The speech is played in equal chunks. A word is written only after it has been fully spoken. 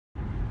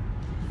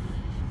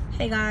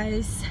Hey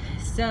guys,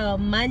 so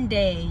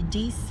Monday,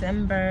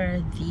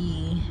 December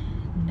the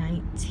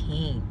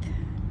 19th,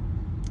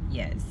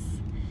 yes,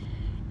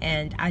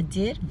 and I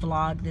did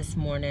vlog this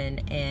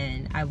morning,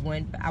 and I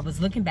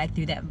was looking back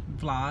through that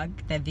vlog,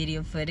 that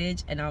video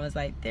footage, and I was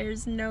like,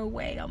 there's no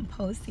way I'm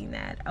posting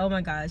that. Oh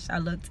my gosh, I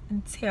looked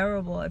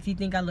terrible. If you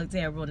think I look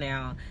terrible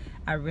now,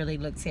 I really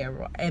look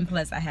terrible, and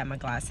plus I had my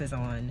glasses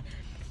on,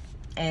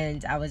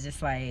 and I was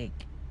just like,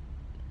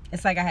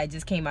 it's like I had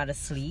just came out of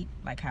sleep,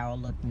 like how I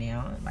look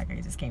now, like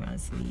I just came out of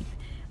sleep.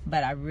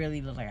 But I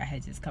really look like I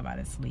had just come out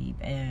of sleep.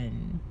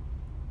 And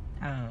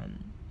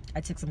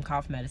I took some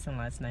cough medicine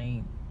last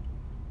night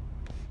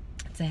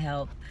to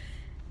help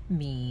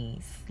me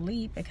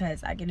sleep,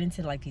 because I get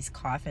into like these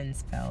coughing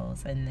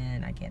spells, and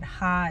then I get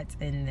hot,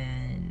 and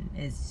then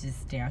it's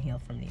just downhill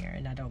from there,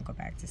 and I don't go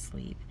back to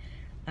sleep.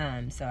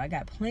 So I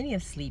got plenty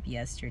of sleep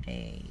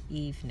yesterday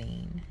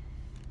evening.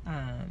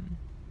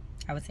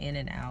 I was in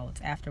and out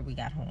after we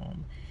got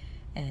home,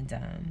 and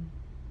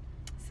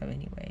so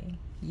anyway,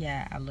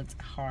 yeah, I looked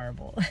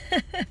horrible.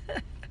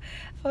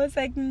 I was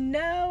like,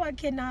 no, I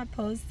cannot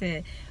post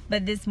it.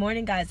 But this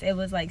morning, guys, it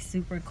was like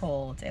super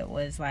cold. It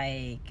was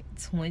like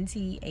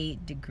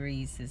 28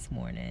 degrees this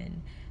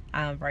morning.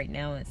 Right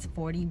now it's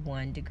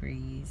 41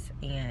 degrees,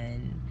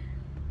 and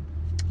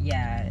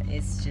yeah,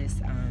 it's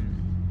just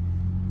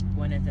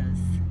one of those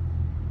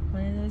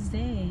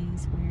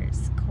days where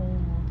it's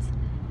cold.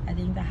 I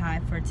think the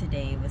high for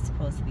today was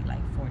supposed to be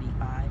like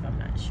 45. I'm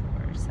not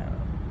sure. So,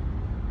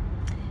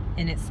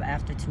 and it's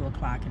after 2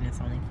 o'clock, and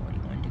it's only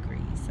 41 degrees.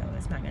 So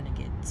it's not going to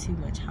get too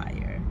much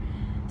higher.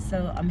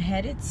 So I'm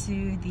headed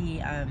to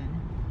the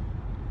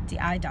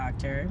eye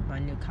doctor. My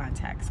new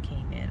contacts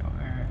came in.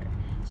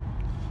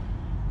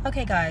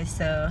 Okay guys,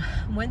 so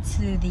went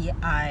to the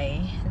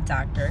eye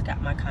doctor,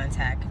 got my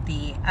contact.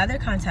 The other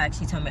contacts,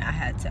 she told me I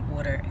had to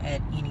order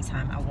at any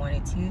time I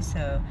wanted to,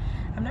 so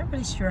I'm not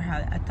really sure how.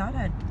 I thought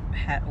I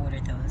had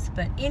ordered those,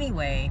 but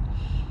anyway,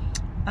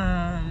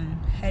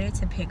 headed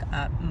to pick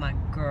up my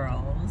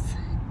girls,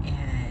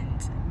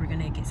 and we're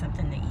gonna get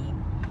something to eat.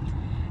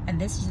 And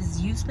this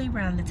is usually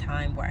around the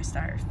time where I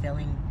start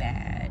feeling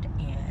bad,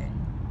 and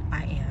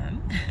I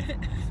am.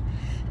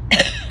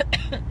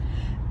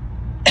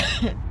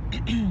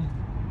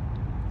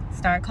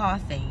 Start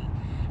coughing,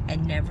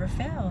 and never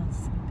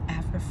fails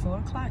after 4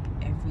 o'clock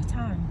every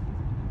time.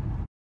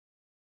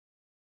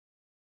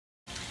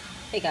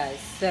 Hey guys,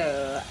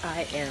 so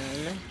I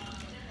am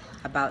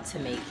about to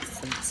make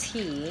some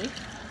tea.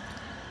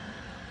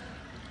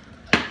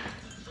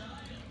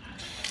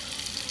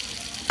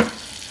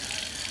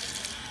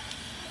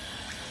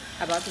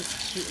 I bought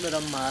these cute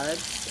little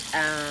mugs.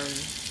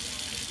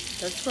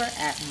 Those were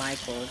at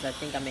Michael's. I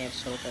think I may have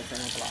showed those in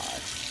a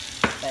vlog.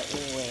 But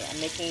anyway, I'm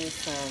making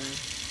some.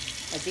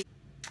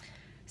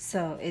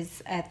 So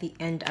it's at the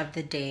end of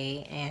the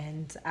day,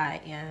 and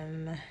I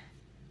am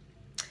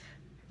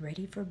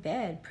ready for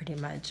bed pretty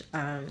much.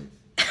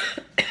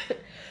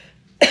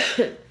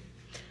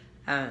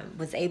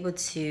 Was able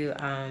to,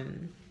 I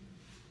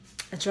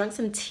drank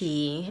some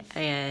tea,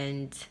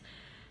 and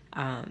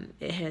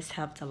it has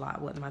helped a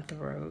lot with my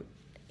throat,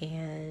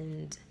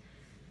 and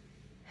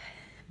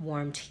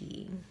warm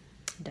tea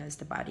does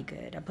the body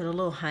good. I put a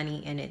little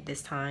honey in it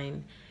this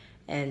time,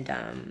 and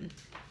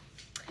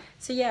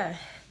so yeah,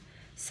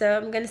 so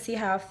I'm gonna see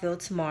how I feel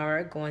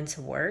tomorrow going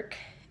to work,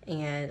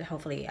 and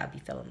hopefully I'll be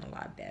feeling a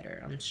lot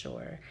better, I'm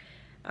sure.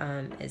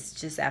 It's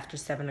just after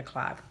 7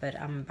 o'clock, but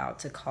I'm about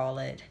to call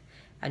it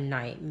a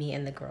night. Me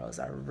and the girls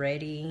are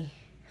ready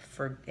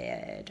for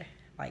bed,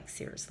 like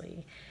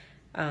seriously.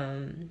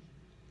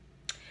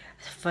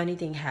 Funny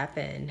thing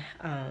happened.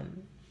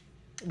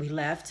 We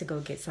left to go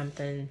get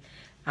something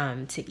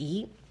to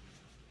eat,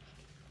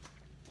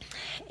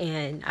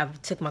 and I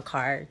took my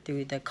car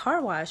through the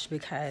car wash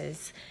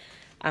because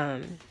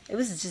it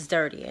was just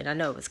dirty, and I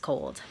know it was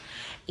cold,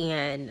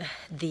 and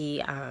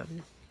the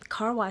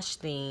car wash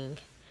thing,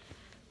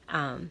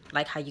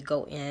 like how you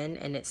go in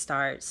and it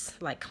starts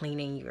like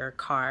cleaning your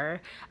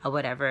car or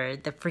whatever,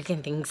 the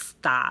freaking thing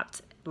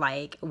stopped.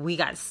 Like, we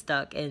got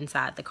stuck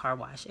inside the car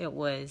wash. It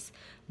was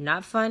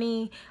not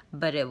funny,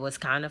 but it was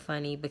kind of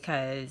funny,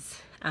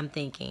 because I'm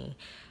thinking,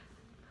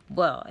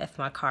 well, if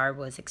my car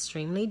was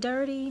extremely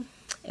dirty,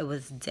 it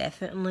was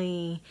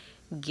definitely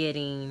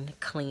getting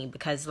clean,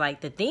 because like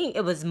the thing,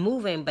 it was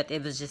moving, but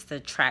it was just the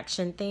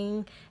traction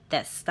thing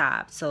that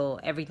stopped, so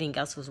everything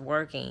else was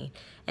working.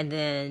 And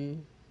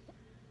then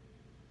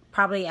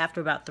probably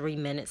after about 3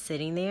 minutes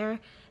sitting there,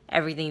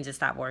 everything just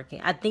stopped working.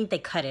 I think they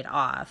cut it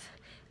off.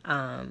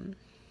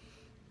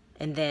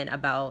 And then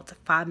about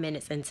 5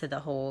 minutes into the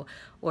whole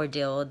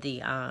ordeal,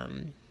 the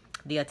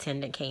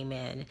attendant came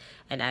in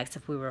and asked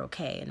if we were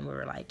okay, and we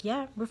were like,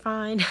 yeah, we're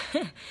fine.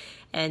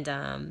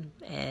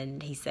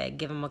 and he said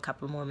give him a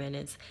couple more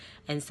minutes,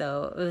 and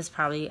so it was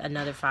probably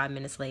another 5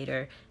 minutes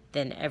later,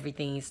 then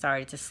everything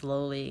started to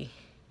slowly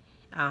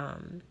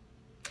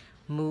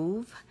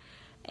move,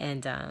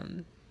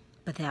 and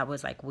but that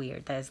was like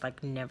weird. That's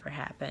like never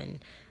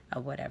happened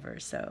or whatever.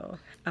 So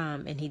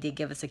and he did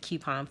give us a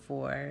coupon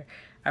for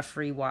a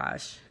free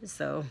wash.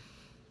 So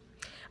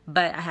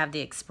but I have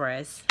the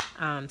express,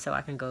 so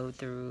I can go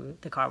through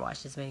the car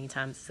wash as many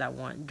times as I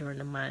want during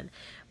the month.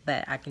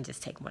 But I can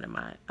just take one of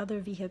my other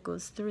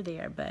vehicles through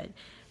there. But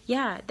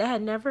yeah,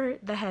 that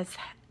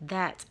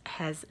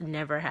has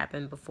never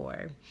happened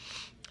before.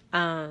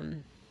 I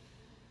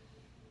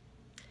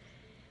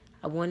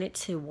wanted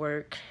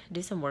to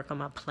do some work on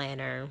my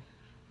planner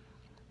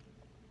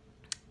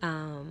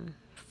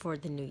for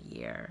the new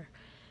year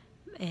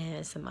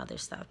and some other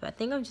stuff. But I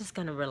think I'm just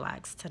gonna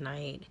relax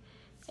tonight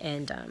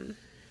and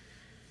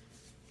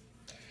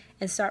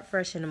start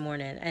fresh in the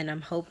morning. And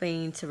I'm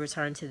hoping to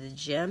return to the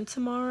gym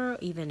tomorrow,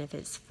 even if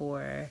it's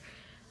for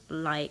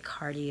light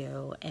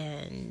cardio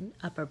and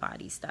upper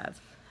body stuff.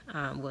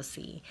 We'll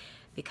see,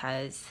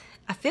 because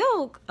I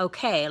feel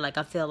okay. Like,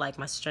 I feel like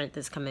my strength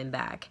is coming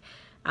back,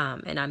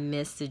 and I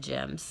miss the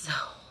gym so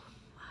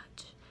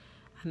much.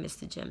 I miss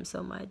the gym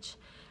so much.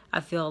 I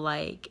feel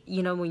like,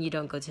 you know, when you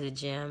don't go to the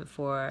gym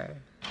for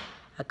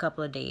a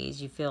couple of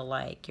days, you feel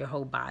like your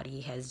whole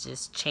body has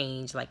just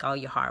changed, like all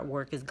your hard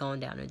work is going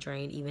down the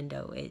drain, even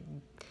though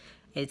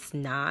it's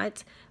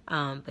not,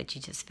 but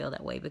you just feel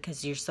that way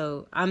because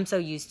I'm so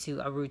used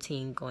to a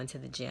routine, going to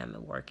the gym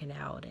and working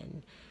out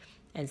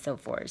and so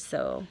forth.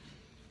 So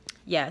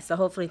yeah, so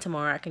hopefully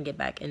tomorrow I can get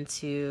back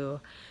into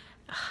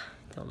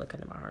don't look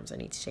under my arms, I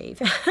need to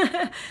shave.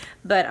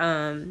 but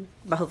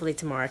hopefully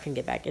tomorrow I can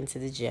get back into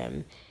the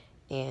gym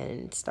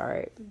and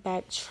start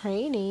back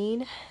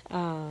training.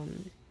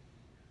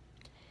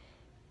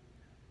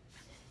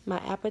 My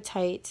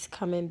appetite's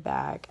coming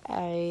back.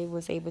 I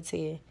was able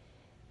to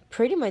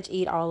pretty much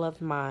eat all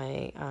of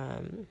my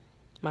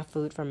my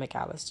food from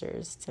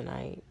McAllister's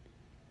tonight.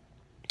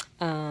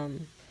 So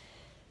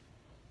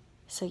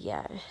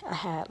yeah, I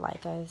had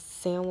like a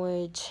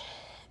sandwich.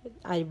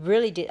 I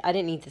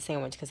didn't eat the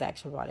sandwich because I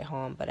actually brought it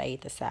home, but I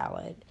ate the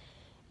salad,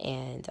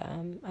 and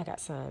I got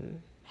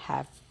some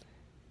half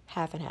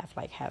and half,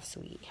 like half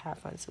sweet,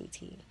 half unsweet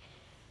tea.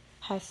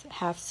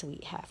 Half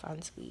sweet, half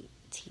unsweet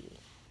tea.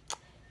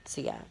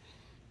 So yeah,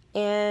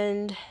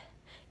 and I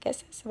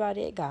guess that's about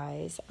it,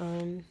 guys.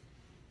 About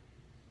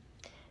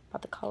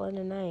to call it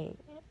a night,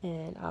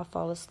 and I'll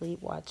fall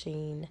asleep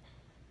watching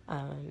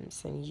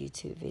some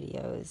YouTube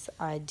videos.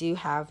 I do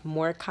have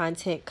more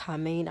content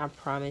coming, I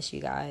promise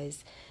you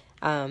guys.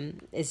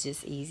 It's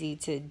just easy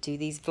to do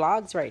these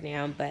vlogs right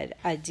now, but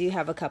I do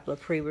have a couple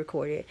of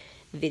pre-recorded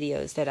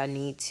videos that I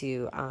need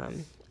to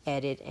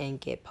edit and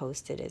get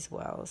posted as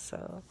well.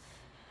 So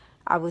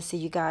I will see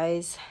you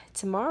guys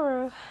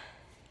tomorrow.